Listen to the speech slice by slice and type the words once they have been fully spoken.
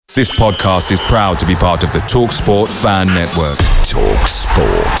This podcast is proud to be part of the TalkSport Fan Network.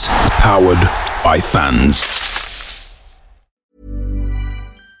 TalkSport. Powered by fans.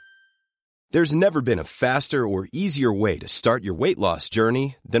 There's never been a faster or easier way to start your weight loss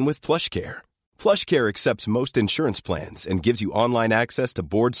journey than with PlushCare. PlushCare accepts most insurance plans and gives you online access to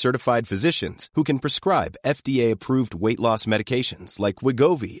board-certified physicians who can prescribe FDA-approved weight loss medications like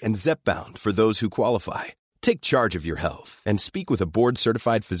Wegovy and Zepbound for those who qualify. Take charge of your health and speak with a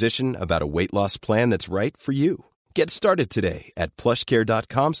board-certified physician about a weight loss plan that's right for you. Get started today at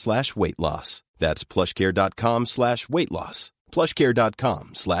plushcare.com/weight loss. That's plushcare.com/weight loss.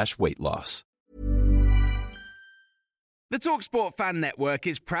 plushcare.com/weight loss. The TalkSport Fan Network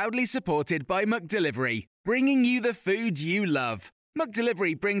is proudly supported by McDelivery, bringing you the food you love.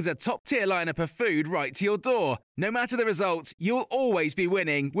 McDelivery brings a top-tier lineup of food right to your door. No matter the result, you'll always be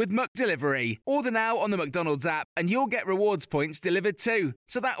winning with McDelivery. Order now on the McDonald's app and you'll get rewards points delivered too.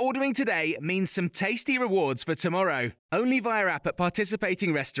 So that ordering today means some tasty rewards for tomorrow. Only via app at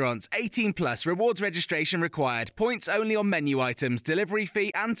participating restaurants. 18 plus. Rewards registration required. Points only on menu items. Delivery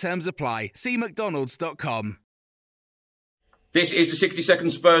fee and terms apply. See mcdonalds.com. This is the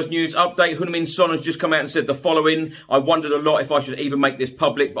 60-second Spurs news update. Heung-min Son has just come out and said the following. I wondered a lot if I should even make this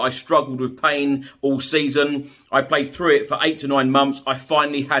public, but I struggled with pain all season. I played through it for 8 to 9 months. I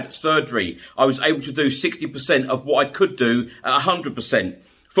finally had surgery. I was able to do 60% of what I could do at 100%.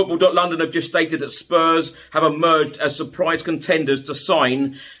 Football.London have just stated that Spurs have emerged as surprise contenders to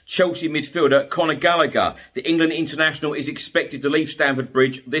sign Chelsea midfielder Conor Gallagher. The England international is expected to leave Stamford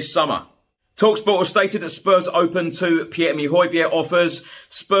Bridge this summer. TalkSport has stated that Spurs are open to Pierre-Emile Højbjerg offers.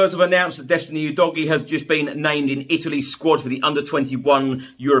 Spurs have announced that Destiny Udogie has just been named in Italy's squad for the Under-21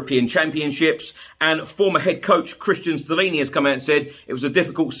 European Championships. And former head coach Christian Stellini has come out and said it was a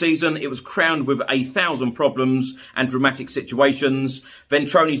difficult season. It was crowned with 1,000 problems and dramatic situations.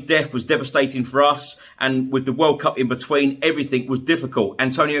 Ventroni's death was devastating for us. And with the World Cup in between, everything was difficult.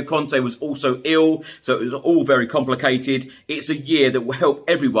 Antonio Conte was also ill, so it was all very complicated. It's a year that will help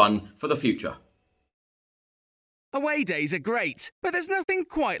everyone for the future. Away days are great, but there's nothing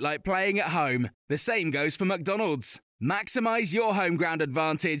quite like playing at home. The same goes for McDonald's. Maximise your home ground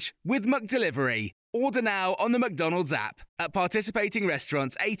advantage with McDelivery. Order now on the McDonald's app. At participating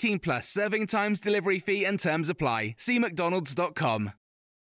restaurants, 18 plus, serving times, delivery fee and terms apply. See mcdonalds.com.